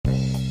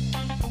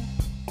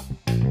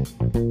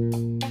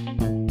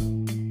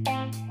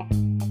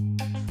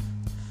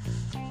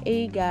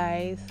Hey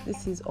guys,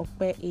 this is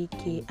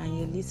Ep8 and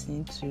you're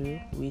listening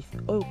to With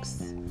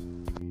Oaks.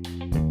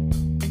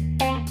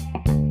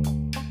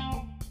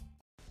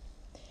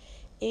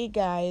 Hey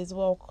guys,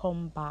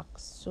 welcome back.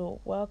 So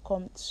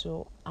welcome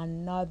to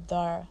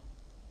another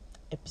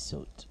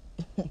episode.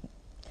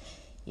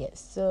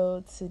 Yes,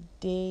 so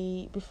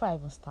today, before I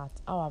even start,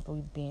 how have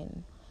we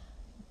been?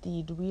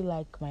 Did we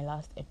like my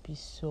last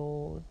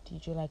episode?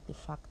 Did you like the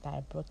fact that I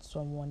brought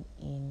someone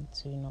in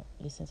to,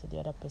 listen to the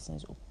other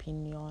person's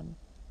opinion?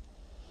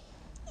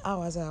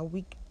 How has our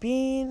week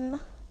been?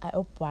 I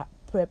hope we're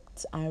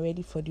prepped and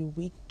ready for the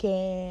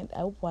weekend.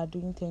 I hope we're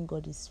doing thank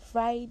God it's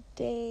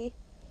Friday.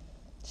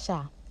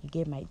 Sha, you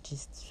get my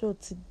gist. So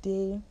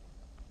today,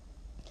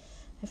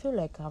 I feel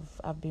like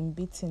I've been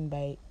bitten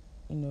by,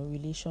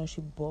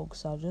 relationship bugs.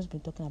 So I've just been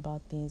talking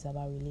about things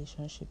about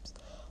relationships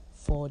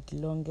for the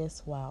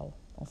longest while.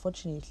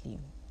 Unfortunately,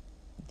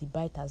 the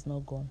bite has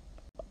not gone.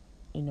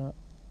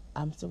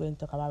 I'm still going to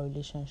talk about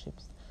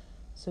relationships.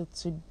 So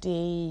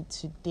today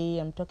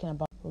I'm talking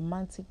about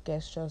romantic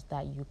gestures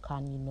that you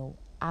can,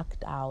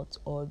 act out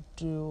or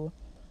do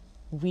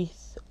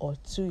with or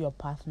to your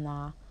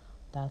partner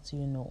that,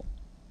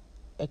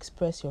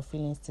 express your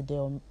feelings to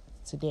them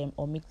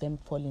or make them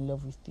fall in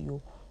love with you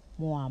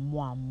more and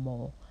more and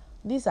more.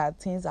 These are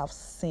things I've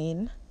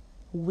seen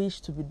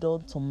wish to be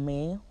done to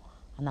me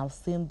and I've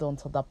seen done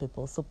to other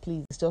people. So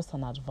please, it's just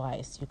an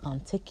advice. You can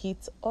take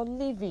it or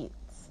leave it.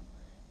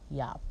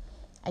 Yeah.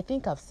 I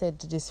think I've said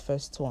this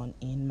first one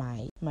in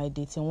my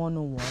dating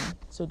 101.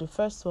 So the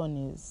first one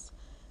is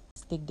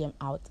take them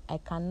out. I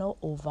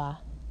cannot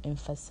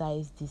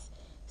overemphasize this.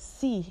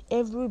 See,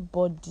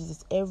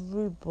 everybody's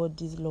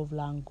love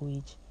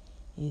language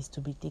is to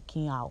be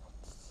taken out.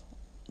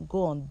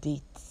 Go on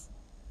dates.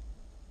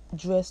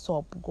 Dress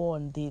up, go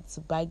on dates,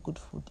 buy good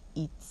food,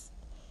 eat.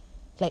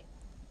 Like,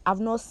 I've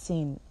not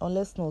seen,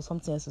 unless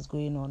something else is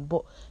going on.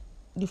 But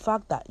the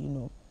fact that,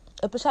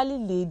 especially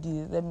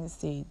ladies, let me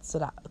say it so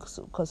that,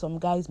 because some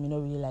guys may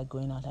not really like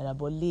going out like that,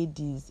 but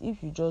ladies,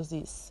 if you just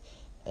this,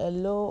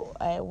 hello,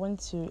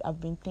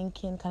 I've been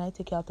thinking, can I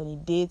take you out on a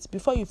date?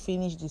 Before you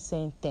finish the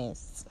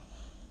sentence,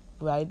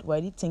 right, we're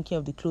already thinking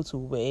of the clothes we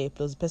wear,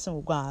 plus the person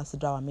will go and ask to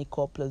do our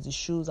makeup, plus the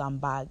shoes and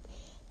bag.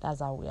 That's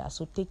how we are.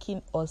 So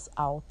taking us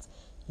out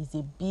is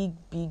a big,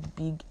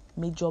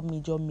 major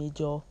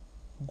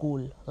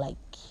goal, like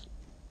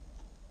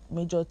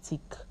major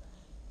tick.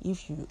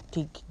 If you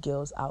take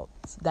girls out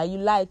that you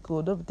like,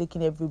 don't be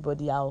taking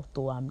everybody out,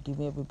 or I'm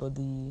giving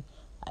everybody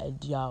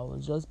idea, or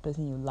just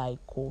person you like,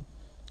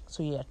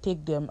 so yeah,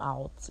 take them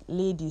out.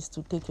 Ladies,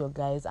 to take your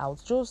guys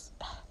out, just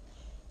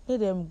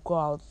let them go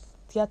out.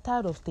 They are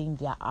tired of staying in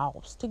their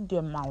house. Take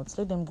them out.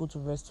 Let them go to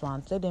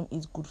restaurants. Let them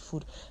eat good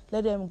food.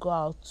 Let them go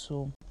out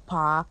to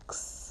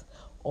parks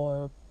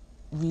or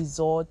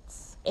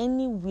resorts,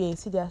 anywhere.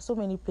 See, there are so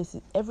many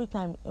places. Every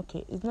time,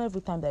 okay, it's not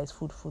every time that is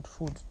food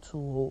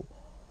too.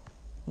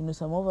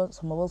 Some of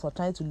us are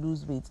trying to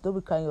lose weight. Don't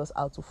be carrying us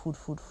out to food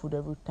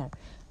every time.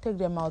 Take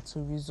them out to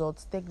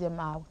resorts. Take them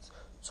out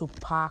to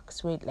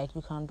parks where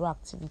you can do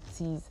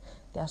activities.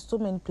 There are so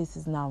many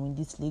places now in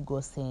this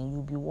Lagos, and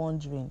you'll be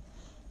wondering.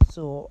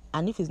 So,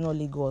 and if it's not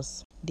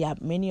Lagos, there are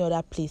many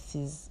other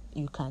places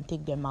you can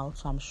take them out.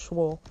 So I'm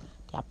sure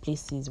there are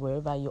places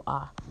wherever you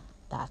are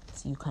that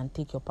you can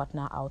take your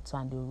partner out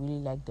and they'll really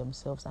like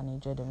themselves and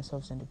enjoy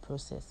themselves in the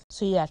process.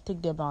 So yeah,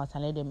 take them out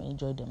and let them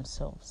enjoy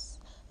themselves.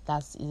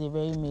 That is a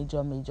very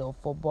major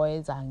for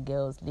boys and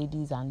girls,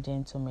 ladies and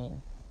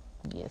gentlemen.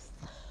 Yes.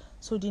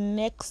 So the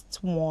next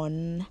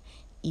one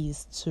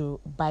is to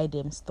buy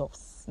them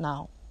stuffs.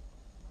 Now,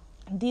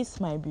 this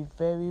might be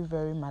very,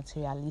 very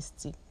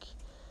materialistic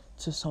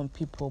to some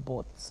people,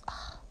 but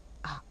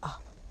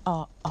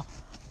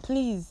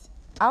please,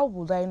 how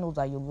would I know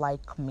that you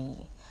like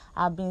me?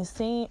 I've been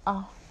saying,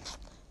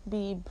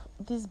 babe,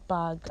 this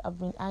bag, I've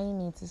been eyeing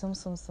it,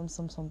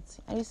 something.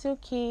 And you say,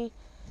 okay,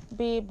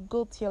 babe,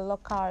 go to your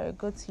locker,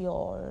 go to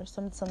your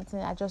something,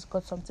 I just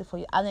got something for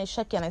you. And I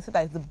check it and I see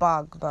that it's the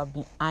bag that I've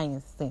been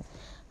eyeing since.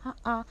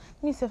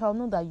 Me, if I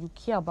know that you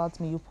care about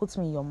me, you put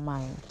me in your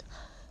mind.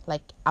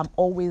 Like, I'm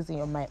always in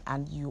your mind,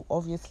 and you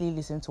obviously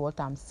listen to what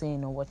I'm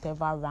saying or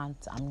whatever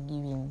rant I'm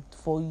giving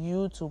for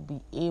you to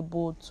be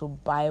able to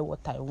buy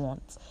what I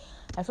want.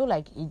 I feel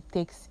like it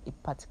takes a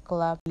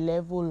particular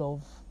level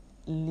of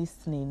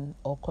listening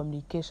or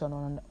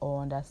communication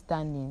or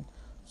understanding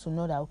to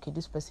know that, okay,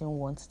 this person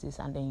wants this,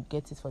 and then you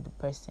get it for the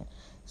person.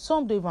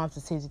 Some don't even have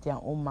to say it with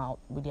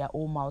their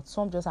own mouth.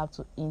 Some just have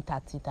to hint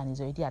at it and it's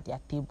already at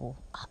their table.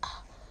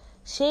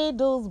 Say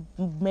those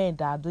men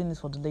that are doing this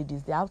for the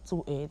ladies, they have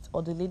 2 heads,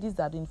 or the ladies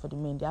that are doing it for the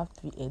men, they have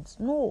 3 heads.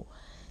 No,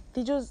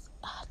 they just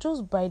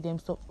buy them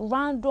stuff,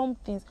 random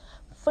things.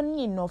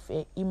 Funny enough,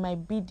 it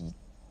might be the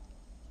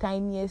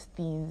tiniest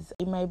things.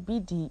 It might be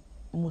the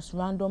most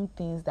random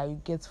things that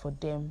you get for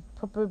them.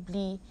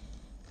 Probably,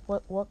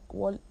 what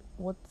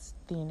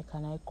thing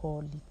can I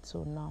call it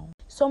so now?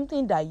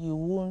 Something that you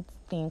won't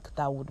think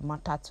that would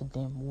matter to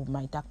them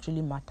might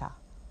actually matter.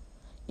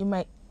 It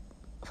might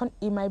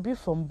it might be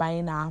from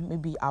buying her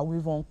maybe a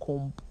weave-on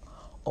comb,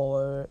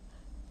 or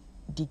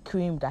the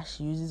cream that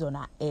she uses on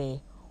her hair,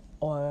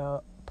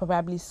 or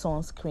probably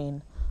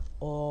sunscreen,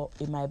 or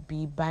it might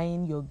be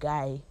buying your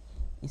guy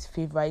his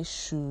favorite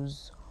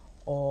shoes,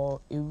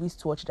 or a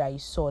wristwatch that you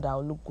saw that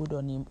will look good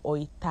on him, or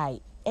a tie,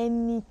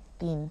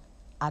 anything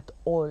at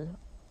all.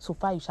 So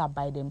far you shall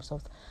buy them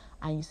stuff,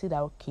 and you say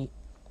that, okay,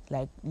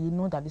 like, you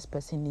know that this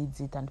person needs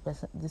it, and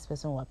this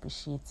person will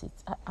appreciate it.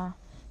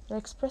 You're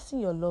expressing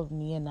your love,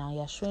 me, and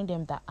you're showing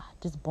them that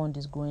this bond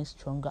is growing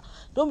stronger.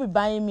 Don't be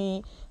buying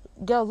me,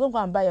 girls, don't go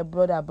and buy your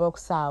brother a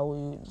boxer,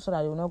 so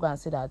that you're not going to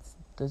say that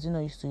does he not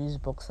used to use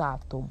boxer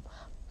at home.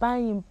 Buy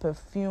him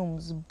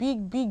perfumes,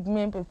 big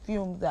men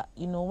perfumes that,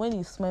 when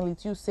you smell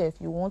it, you say if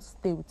you want to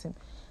stay with him.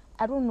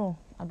 I don't know,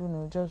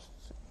 just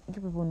you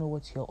people know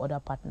what your other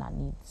partner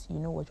needs. You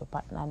know what your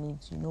partner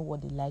needs, you know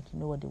what they like, you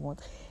know what they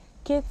want.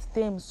 Get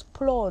them,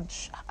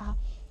 splurge,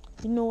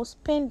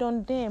 spend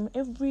on them.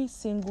 Every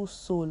single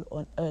soul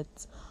on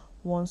earth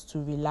wants to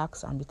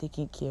relax and be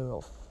taken care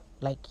of.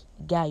 Like,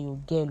 guy or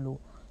girl,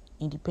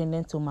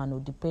 independent woman or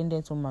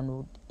dependent woman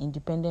or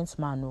independent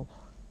man or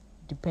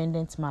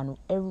dependent man,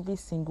 every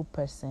single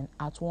person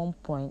at one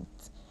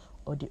point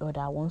or the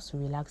other wants to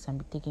relax and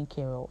be taken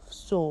care of.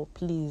 So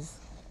please,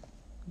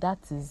 that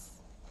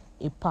is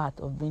a part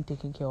of being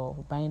taken care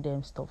of, buying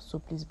them stuff. So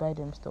please buy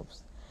them stuff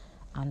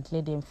and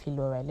let them feel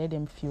alright, let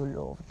them feel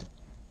loved.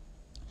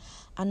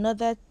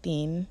 Another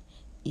thing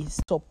is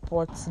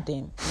support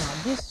them. Now,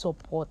 this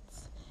support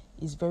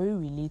is very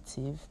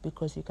relative,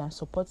 because you can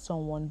support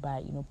someone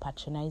by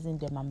patronizing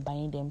them and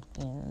buying them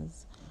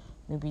things,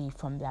 maybe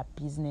from their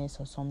business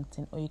or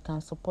something, or you can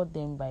support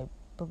them by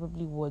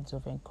probably words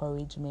of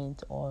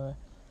encouragement or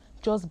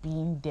just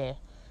being there.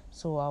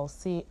 So I'll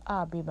say,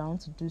 babe, I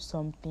want to do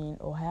something,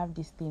 or I have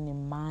this thing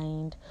in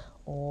mind,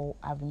 or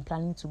I've been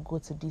planning to go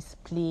to this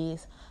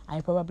place, and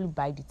you probably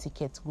buy the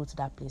ticket to go to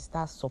that place.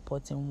 That's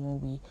supporting one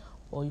way.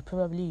 Or you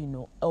probably,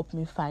 help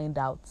me find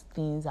out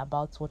things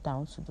about what I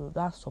want to do.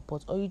 That's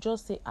support. Or you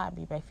just say,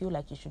 babe, I feel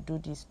like you should do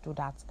this, do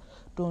that.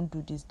 Don't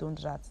do this, don't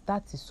do that.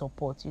 That is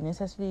support. You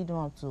necessarily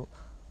don't have to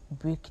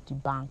break the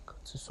bank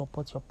to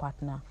support your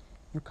partner.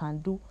 You can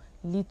do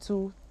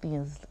little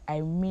things,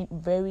 I mean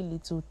very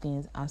little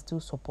things, and still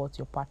support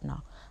your partner.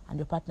 And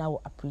your partner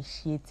will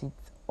appreciate it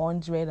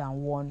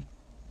 101%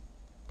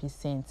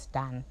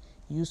 than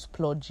you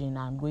splurging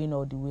and going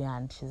all the way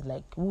and she's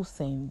like, who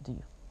sent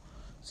you?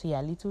 So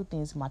yeah, little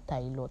things matter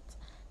a lot.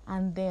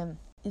 And then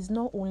it's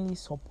not only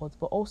support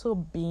but also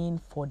being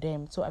for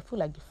them. So I feel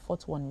like the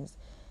fourth one is,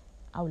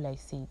 how will I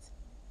say it,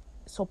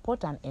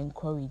 support and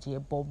encourage,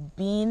 but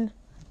being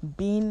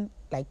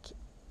like,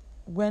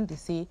 when they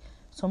say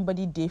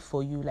somebody there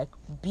for you, like,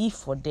 be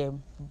for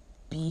them.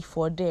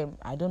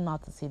 I don't know how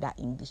to say that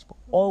in English, but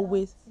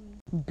always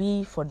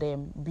be for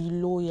them, be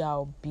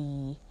loyal,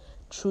 be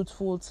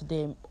truthful to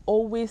them,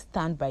 always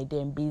stand by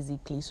them,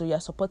 basically. So you're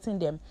supporting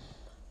them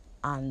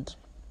and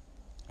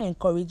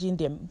encouraging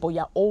them, but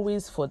you're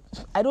always for,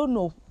 I don't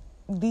know,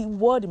 the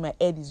word in my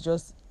head is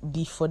just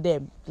be for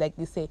them. Like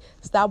they say,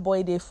 star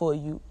boy there for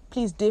you,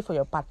 please day for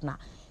your partner.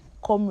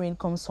 Come rain,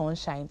 come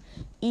sunshine.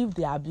 If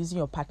they are abusing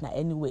your partner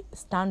anyway,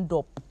 stand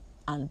up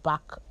and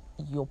back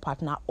your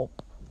partner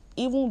up.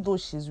 Even though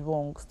she's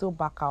wrong, still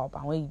back her up.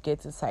 And when you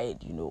get inside,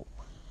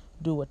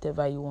 do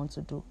whatever you want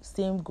to do.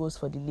 Same goes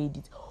for the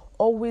ladies.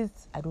 Always,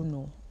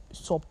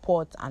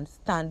 support and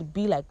stand.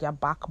 Be like their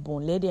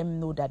backbone. Let them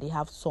know that they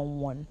have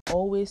someone.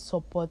 Always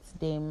support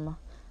them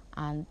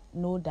and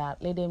let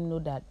them know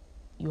that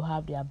you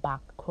have their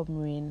back.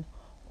 Come rain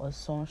or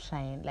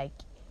sunshine. Like,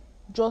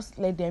 just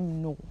let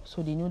them know,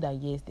 so they know that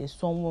yes, there's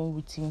someone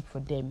rooting for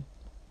them.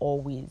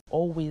 Always.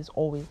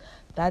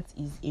 That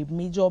is a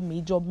major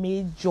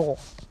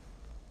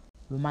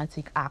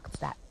romantic act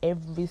that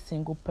every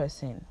single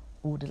person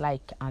would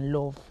like and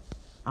love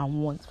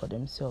and want for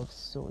themselves.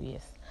 So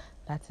yes,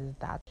 that is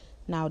that.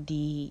 Now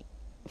the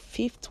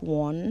fifth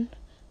one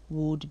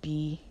would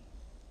be,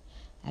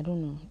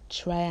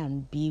 try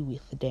and be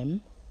with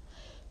them.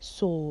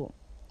 So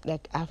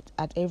like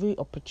at every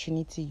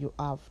opportunity you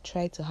have,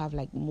 try to have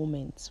like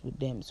moments with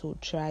them. So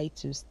try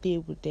to stay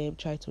with them,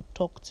 try to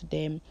talk to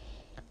them,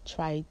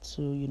 try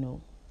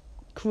to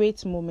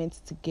create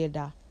moments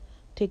together,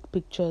 take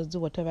pictures, do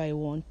whatever you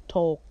want,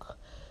 talk,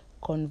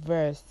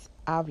 converse,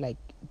 have like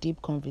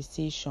deep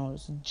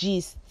conversations,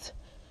 gist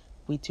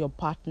with your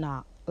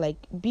partner. Like,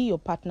 be your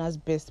partner's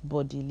best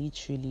buddy,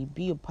 literally.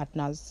 Be your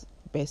partner's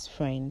best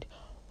friend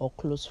or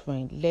close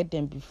friend. Let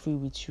them be free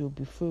with you,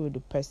 be free with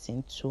the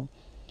person too.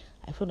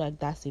 I feel like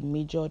that's a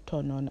major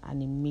turn on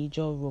and a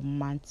major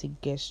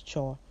romantic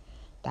gesture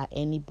that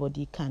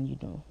anybody can,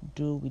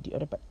 do with the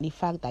other person. The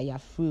fact that you're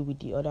free with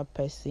the other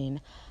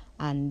person,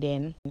 and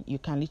then you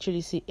can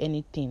literally say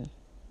anything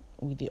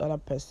with the other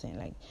person.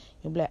 Like,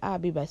 you'll be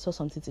like, babe, I saw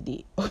something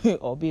today.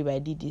 Or babe, I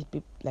did this.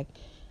 Babe. Like,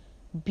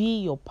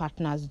 be your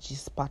partner's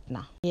gist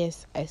partner.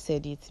 Yes, I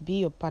said it. Be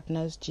your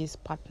partner's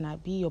gist partner.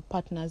 Be your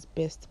partner's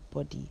best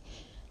buddy.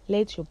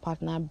 let your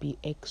partner be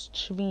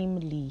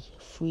extremely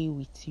free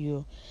with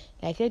you.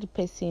 Like, let the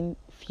person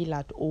feel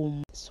at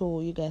home,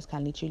 so you guys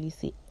can literally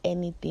say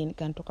anything, you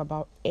can talk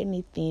about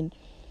anything,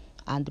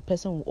 and the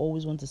person will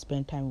always want to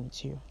spend time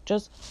with you.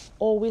 Just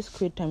always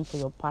create time for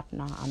your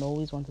partner and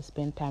always want to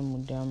spend time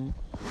with them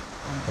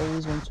and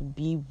always want to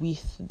be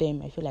with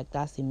them. I feel like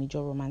that's a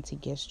major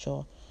romantic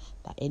gesture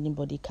that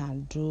anybody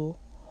can do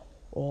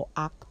or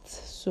act.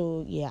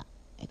 So yeah,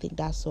 I think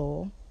that's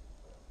all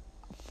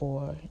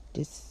for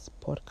this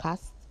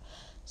podcast.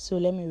 So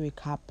let me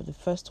recap. The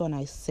first one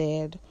I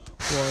said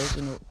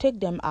was, take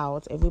them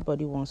out.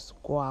 Everybody wants to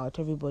go out.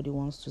 Everybody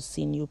wants to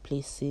see new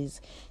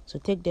places. So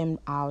take them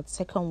out.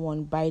 Second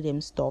one, buy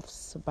them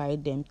stuffs. Buy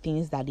them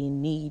things that they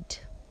need,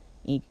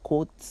 in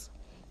quotes,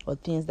 or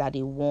things that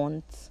they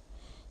want.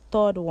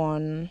 Third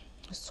one,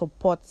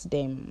 support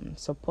them.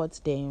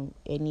 Support them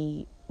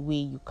any way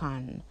you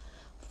can.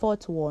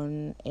 Fourth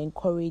one,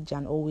 encourage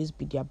and always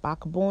be their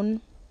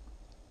backbone.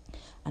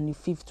 And the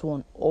fifth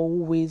one,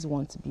 always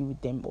want to be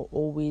with them, or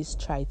always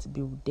try to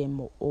be with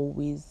them, or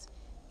always,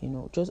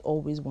 just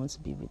always want to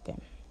be with them.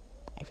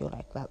 I feel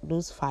like that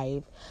those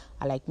 5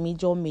 are like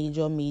major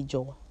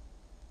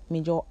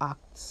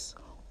acts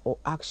or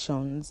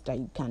actions that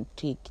you can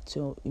take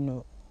to,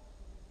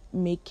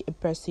 make a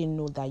person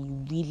know that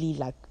you really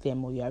like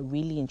them, or you are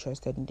really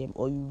interested in them,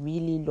 or you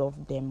really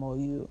love them, or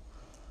you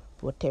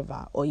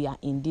whatever, or you are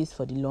in this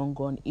for the long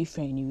run if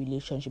you're in a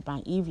relationship.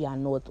 And if you are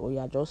not, or you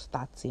are just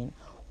starting,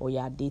 or you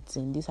are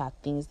dating, these are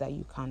things that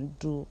you can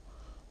do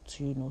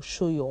to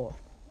show your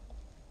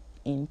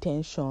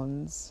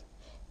intentions.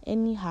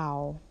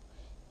 Anyhow,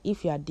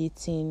 if you are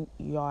dating,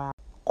 you are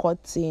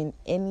courting,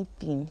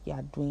 anything you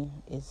are doing,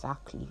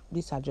 exactly,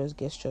 these are just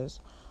gestures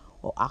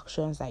or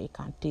actions that you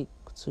can take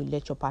to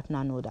let your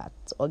partner know that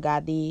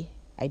Ogade,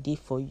 I did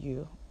for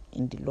you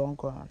in the long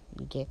run.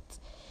 You get.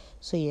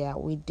 So yeah,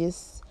 with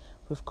this,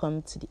 we've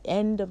come to the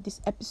end of this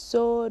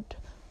episode.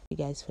 Thank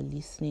you guys for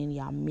listening.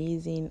 You're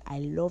amazing. I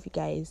love you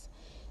guys.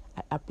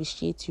 I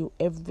appreciate you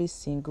every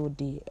single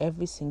day.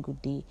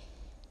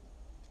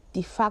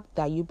 The fact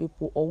that you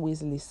people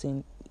always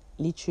listen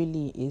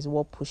literally is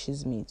what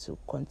pushes me to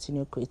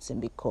continue creating,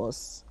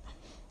 because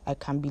I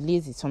can be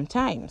lazy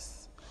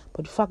sometimes.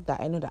 But the fact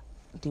that I know that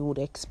they would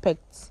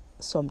expect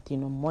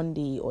something on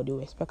Monday, or they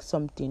will expect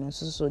something on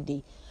so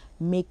day,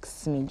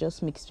 makes me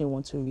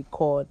want to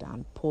record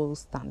and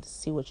post and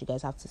see what you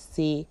guys have to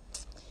say.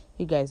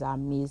 You guys are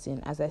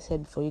amazing. As I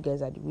said before, you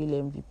guys are the real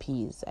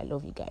MVPs. I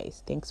love you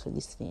guys. Thanks for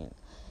listening.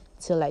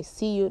 Till I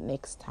see you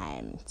next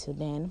time. Till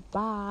then,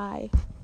 bye.